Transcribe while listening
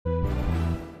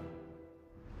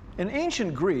In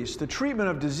ancient Greece, the treatment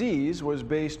of disease was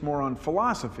based more on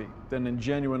philosophy than in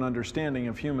genuine understanding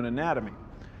of human anatomy.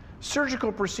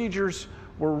 Surgical procedures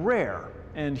were rare,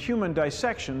 and human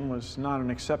dissection was not an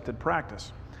accepted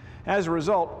practice. As a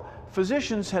result,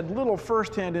 physicians had little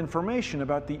first-hand information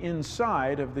about the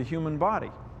inside of the human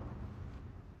body.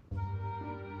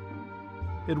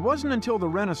 It wasn't until the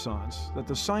Renaissance that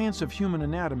the science of human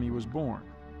anatomy was born.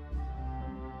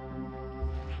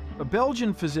 A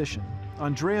Belgian physician,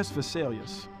 Andreas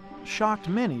Vesalius, shocked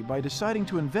many by deciding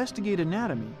to investigate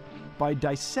anatomy by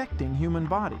dissecting human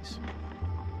bodies.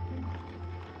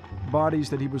 Bodies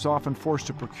that he was often forced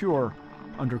to procure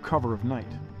under cover of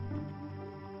night.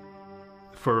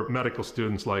 For medical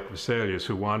students like Vesalius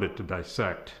who wanted to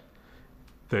dissect,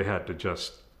 they had to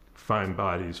just find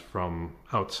bodies from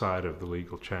outside of the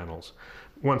legal channels.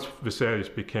 Once Vesalius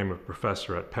became a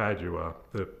professor at Padua,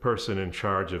 the person in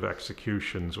charge of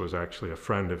executions was actually a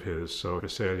friend of his, so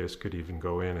Vesalius could even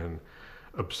go in and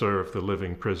observe the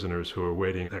living prisoners who were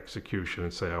waiting execution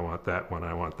and say, I want that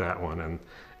one,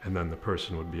 and then the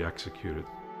person would be executed.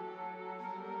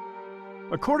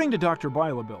 According to Dr.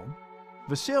 Bilabil,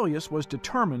 Vesalius was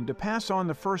determined to pass on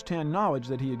the first-hand knowledge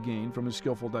that he had gained from his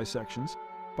skillful dissections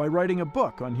by writing a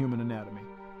book on human anatomy.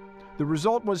 The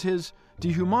result was his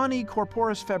De Humani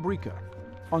Corporis Fabrica,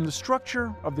 on the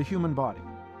structure of the human body.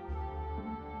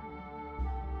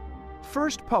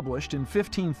 First published in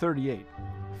 1538,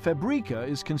 Fabrica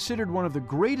is considered one of the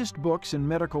greatest books in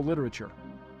medical literature.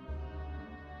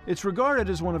 It's regarded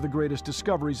as one of the greatest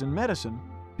discoveries in medicine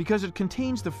because it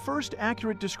contains the first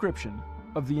accurate description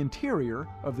of the interior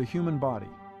of the human body.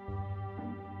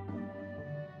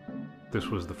 This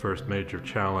was the first major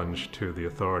challenge to the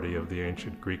authority of the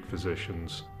ancient Greek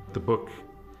physicians. The book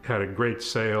had a great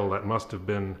sale that must have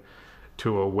been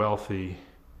to a wealthy,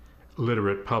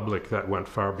 literate public that went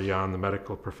far beyond the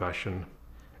medical profession.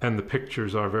 And the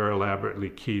pictures are very elaborately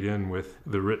keyed in with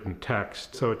the written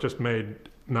text, so it just made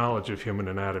knowledge of human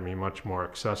anatomy much more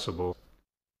accessible.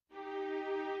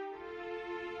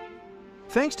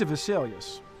 Thanks to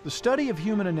Vesalius, the study of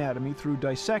human anatomy through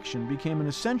dissection became an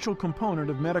essential component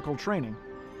of medical training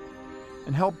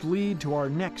and helped lead to our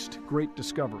next great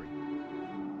discovery.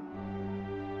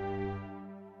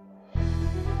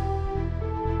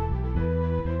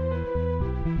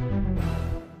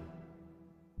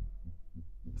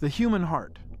 The human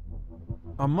heart,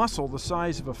 a muscle the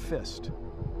size of a fist,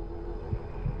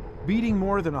 beating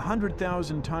more than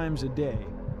 100,000 times a day,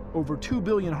 over 2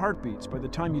 billion heartbeats by the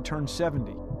time you turn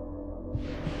 70,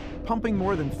 pumping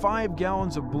more than 5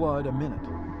 gallons of blood a minute.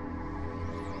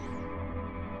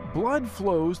 Blood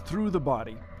flows through the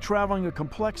body, traveling a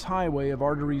complex highway of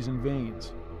arteries and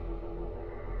veins.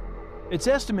 It's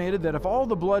estimated that if all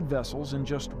the blood vessels in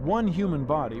just one human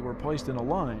body were placed in a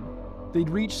line, they'd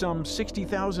reach some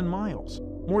 60,000 miles,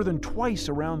 more than twice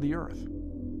around the Earth.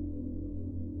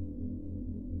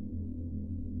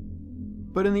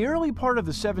 But in the early part of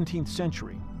the 17th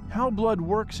century, how blood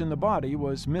works in the body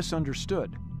was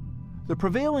misunderstood. The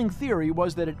prevailing theory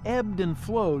was that it ebbed and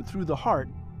flowed through the heart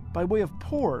by way of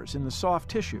pores in the soft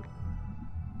tissue.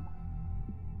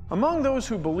 Among those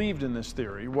who believed in this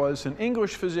theory was an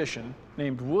English physician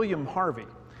named William Harvey.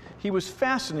 He was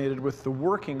fascinated with the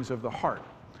workings of the heart.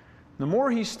 The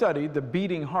more he studied the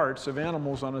beating hearts of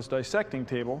animals on his dissecting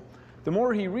table, the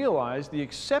more he realized the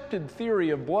accepted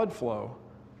theory of blood flow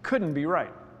couldn't be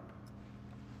right.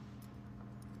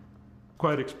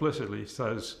 Quite explicitly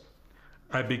says,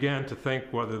 I began to think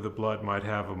whether the blood might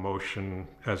have a motion,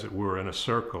 as it were, in a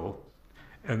circle.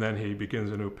 And then he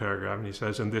begins a new paragraph and he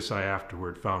says, and this I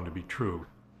afterward found to be true.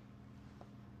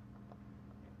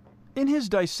 In his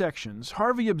dissections,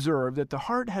 Harvey observed that the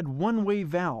heart had one-way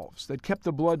valves that kept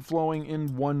the blood flowing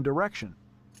in one direction.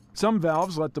 Some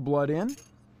valves let the blood in,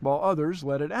 while others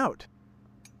let it out.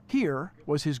 Here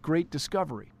was his great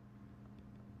discovery.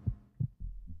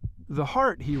 The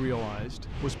heart, he realized,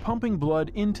 was pumping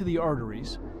blood into the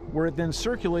arteries, where it then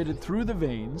circulated through the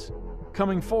veins,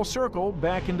 coming full circle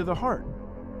back into the heart,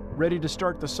 ready to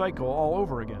start the cycle all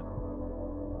over again.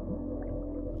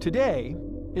 Today,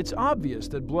 it's obvious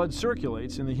that blood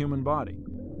circulates in the human body.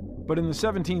 But in the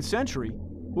 17th century,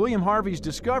 William Harvey's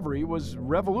discovery was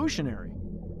revolutionary.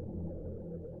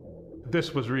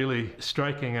 This was really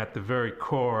striking at the very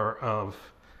core of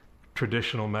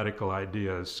traditional medical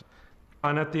ideas.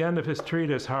 And at the end of his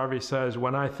treatise, Harvey says,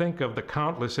 when I think of the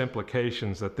countless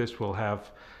implications that this will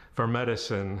have for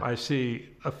medicine, I see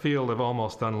a field of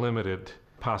almost unlimited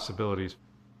possibilities.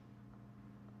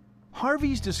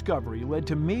 Harvey's discovery led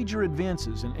to major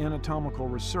advances in anatomical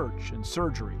research and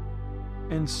surgery,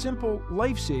 and simple,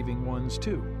 life-saving ones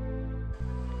too.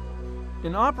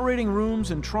 In operating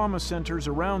rooms and trauma centers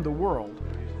around the world,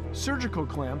 surgical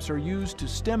clamps are used to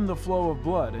stem the flow of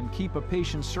blood and keep a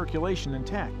patient's circulation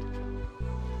intact.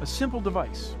 A simple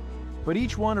device, but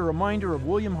each one a reminder of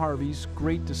William Harvey's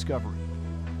great discovery.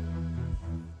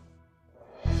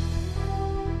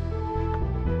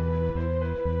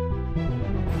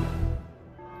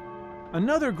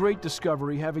 Another great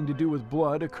discovery having to do with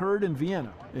blood occurred in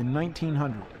Vienna in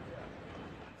 1900.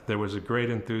 There was a great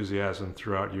enthusiasm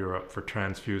throughout Europe for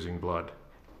transfusing blood.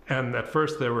 And at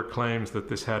first there were claims that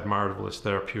this had marvelous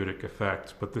therapeutic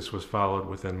effects, but this was followed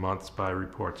within months by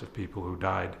reports of people who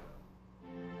died.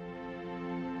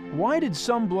 Why did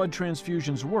some blood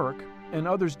transfusions work and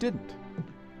others didn't?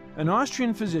 An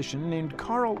Austrian physician named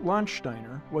Karl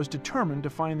Landsteiner was determined to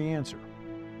find the answer.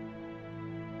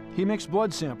 He mixed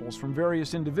blood samples from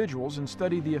various individuals and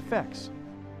studied the effects.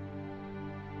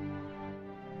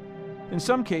 In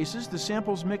some cases, the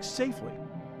samples mixed safely.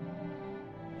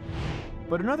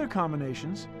 But in other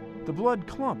combinations, the blood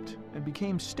clumped and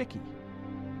became sticky.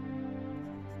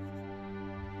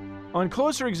 On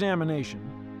closer examination,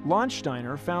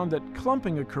 Landsteiner found that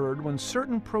clumping occurred when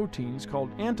certain proteins called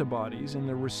antibodies in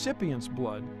the recipient's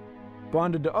blood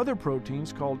bonded to other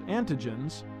proteins called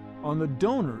antigens on the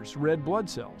donor's red blood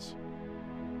cells.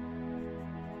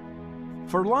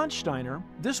 For Landsteiner,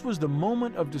 this was the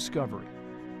moment of discovery.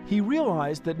 He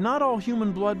realized that not all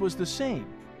human blood was the same.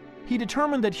 He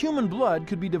determined that human blood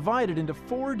could be divided into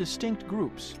 4 distinct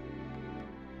groups.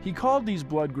 He called these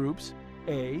blood groups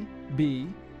A, B,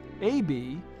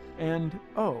 AB, and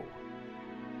O.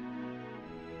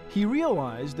 He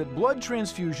realized that blood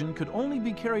transfusion could only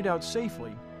be carried out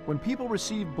safely when people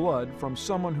received blood from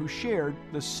someone who shared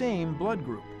the same blood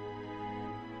group.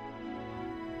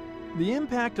 The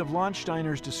impact of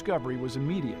Landsteiner's discovery was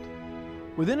immediate.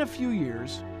 Within a few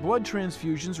years, blood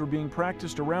transfusions were being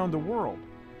practiced around the world,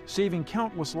 saving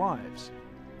countless lives.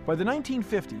 By the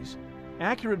 1950s,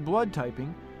 accurate blood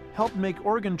typing helped make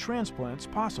organ transplants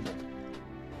possible.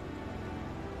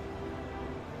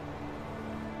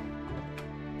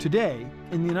 Today,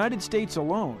 in the United States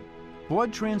alone,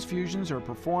 blood transfusions are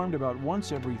performed about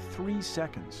once every 3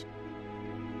 seconds.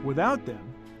 Without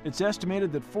them, it's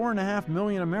estimated that 4.5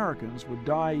 million Americans would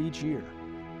die each year.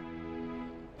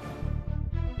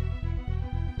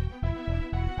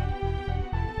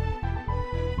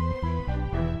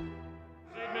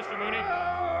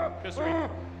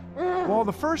 While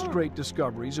the first great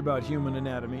discoveries about human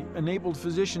anatomy enabled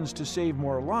physicians to save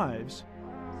more lives,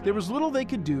 there was little they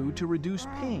could do to reduce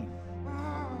pain.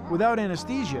 Without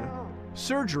anesthesia,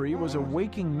 surgery was a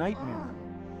waking nightmare.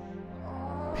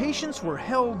 Patients were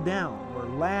held down or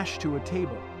lashed to a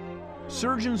table.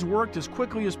 Surgeons worked as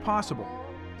quickly as possible.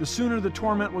 The sooner the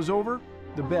torment was over,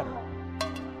 the better.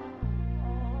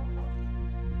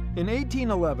 In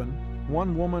 1811,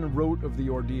 one woman wrote of the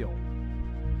ordeal.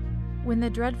 When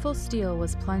the dreadful steel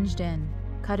was plunged in,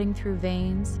 cutting through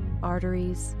veins,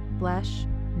 arteries, flesh,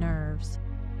 nerves,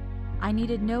 I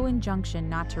needed no injunction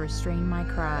not to restrain my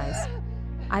cries.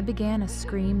 I began a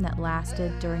scream that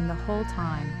lasted during the whole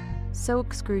time, so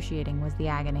excruciating was the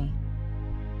agony.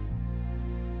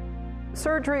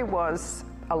 Surgery was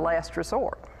a last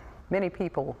resort. Many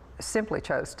people simply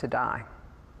chose to die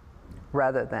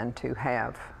rather than to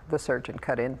have the surgeon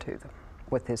cut into them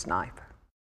with his knife.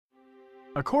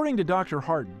 According to Dr.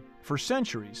 Harden, for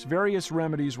centuries, various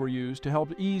remedies were used to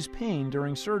help ease pain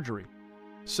during surgery.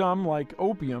 Some, like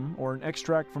opium or an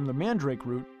extract from the mandrake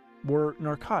root, were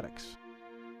narcotics.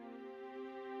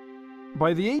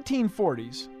 By the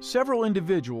 1840s, several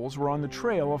individuals were on the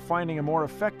trail of finding a more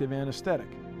effective anesthetic.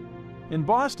 In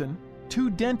Boston, 2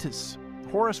 dentists,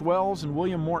 Horace Wells and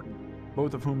William Morton,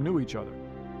 both of whom knew each other.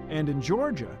 And in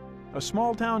Georgia, a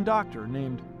small-town doctor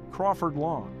named Crawford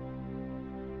Long.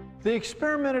 They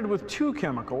experimented with 2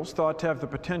 chemicals thought to have the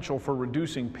potential for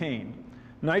reducing pain: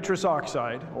 nitrous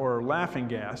oxide, or laughing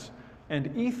gas,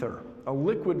 and ether, a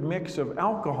liquid mix of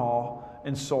alcohol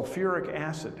and sulfuric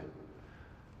acid.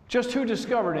 Just who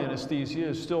discovered anesthesia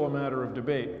is still a matter of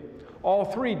debate. All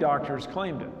 3 doctors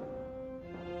claimed it.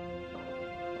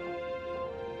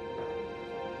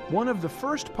 One of the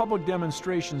first public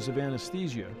demonstrations of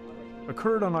anesthesia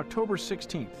occurred on October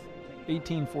 16,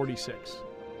 1846.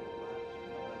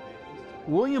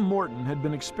 William Morton had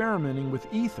been experimenting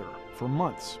with ether for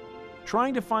months,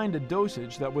 trying to find a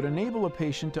dosage that would enable a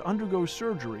patient to undergo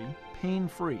surgery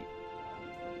pain-free.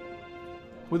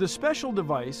 With a special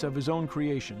device of his own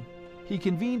creation, he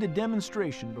convened a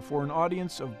demonstration before an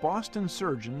audience of Boston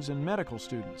surgeons and medical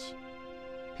students.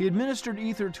 He administered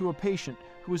ether to a patient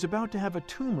who was about to have a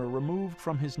tumor removed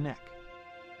from his neck.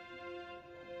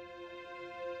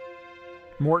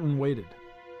 Morton waited.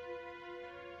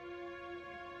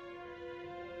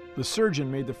 The surgeon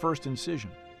made the first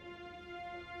incision.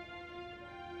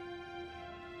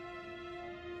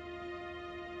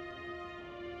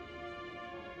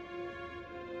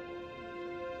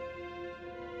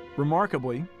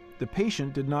 Remarkably, the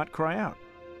patient did not cry out.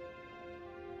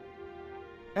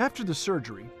 After the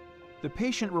surgery, the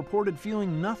patient reported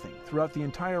feeling nothing throughout the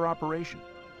entire operation,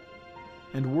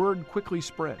 and word quickly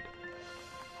spread.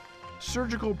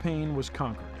 Surgical pain was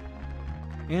conquered.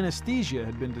 Anesthesia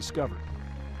had been discovered.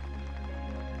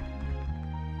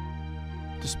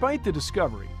 Despite the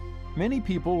discovery, many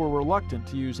people were reluctant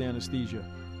to use anesthesia.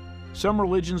 Some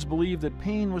religions believed that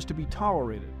pain was to be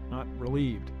tolerated, not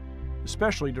relieved,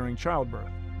 especially during childbirth.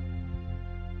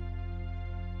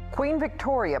 Queen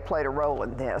Victoria played a role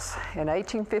in this. In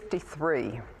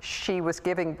 1853, she was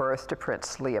giving birth to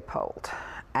Prince Leopold,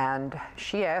 and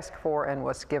she asked for and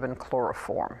was given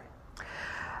chloroform,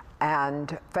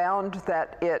 and found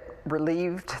that it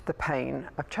relieved the pain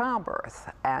of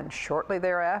childbirth. And shortly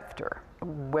thereafter,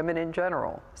 women in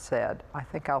general said, I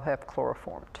think I'll have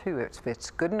chloroform too. If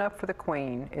it's good enough for the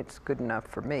Queen, it's good enough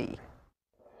for me.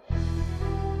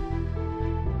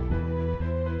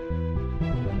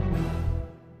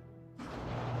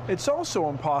 It's also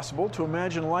impossible to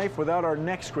imagine life without our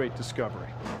next great discovery.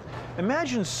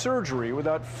 Imagine surgery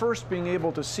without first being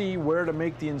able to see where to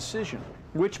make the incision,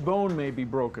 which bone may be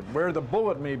broken, where the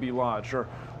bullet may be lodged, or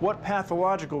what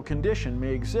pathological condition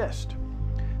may exist.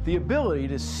 The ability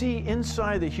to see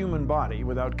inside the human body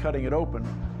without cutting it open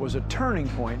was a turning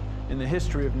point in the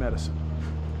history of medicine.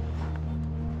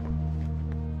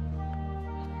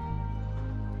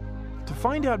 To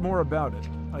find out more about it,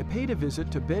 I paid a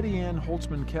visit to Betty Ann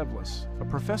Holtzman-Kevles, a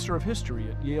professor of history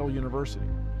at Yale University.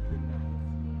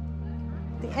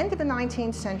 At the end of the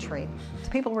 19th century,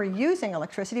 people were using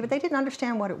electricity, but they didn't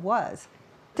understand what it was.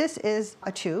 This is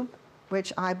a tube,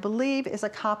 which I believe is a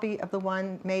copy of the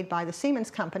one made by the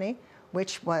Siemens company,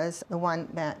 which was the one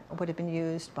that would have been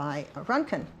used by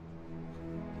Röntgen.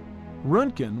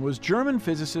 Röntgen was German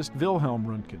physicist Wilhelm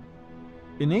Röntgen.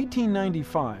 In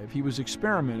 1895, he was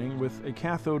experimenting with a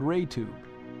cathode ray tube,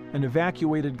 an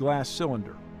evacuated glass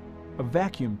cylinder, a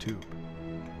vacuum tube.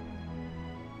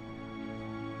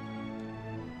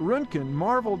 Röntgen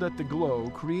marveled at the glow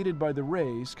created by the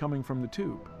rays coming from the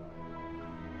tube.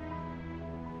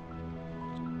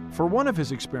 For one of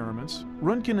his experiments,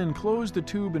 Röntgen enclosed the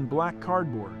tube in black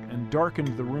cardboard and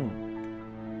darkened the room.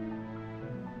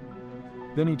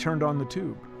 Then he turned on the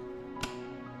tube.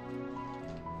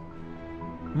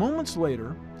 Moments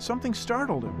later, something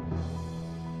startled him.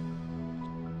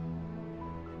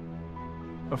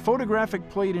 A photographic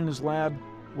plate in his lab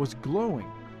was glowing.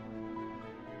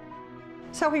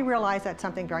 So he realized that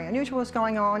something very unusual was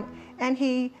going on, and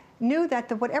he knew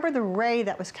that whatever the ray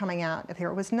that was coming out of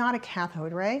here was not a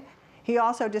cathode ray. He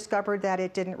also discovered that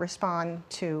it didn't respond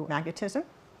to magnetism.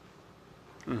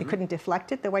 You couldn't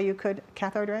deflect it the way you could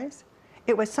cathode rays.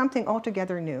 It was something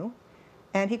altogether new,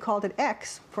 and he called it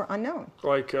X for unknown.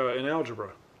 Like in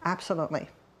algebra. Absolutely.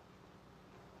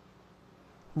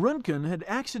 Röntgen had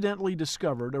accidentally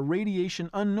discovered a radiation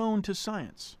unknown to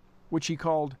science, which he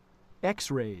called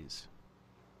X-rays.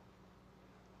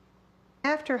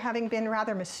 After having been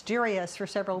rather mysterious for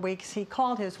several weeks, he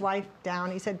called his wife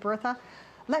down. He said, Bertha,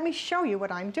 let me show you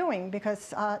what I'm doing,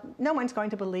 because no one's going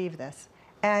to believe this.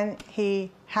 And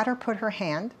he had her put her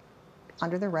hand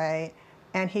under the ray,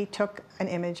 and he took an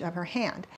image of her hand.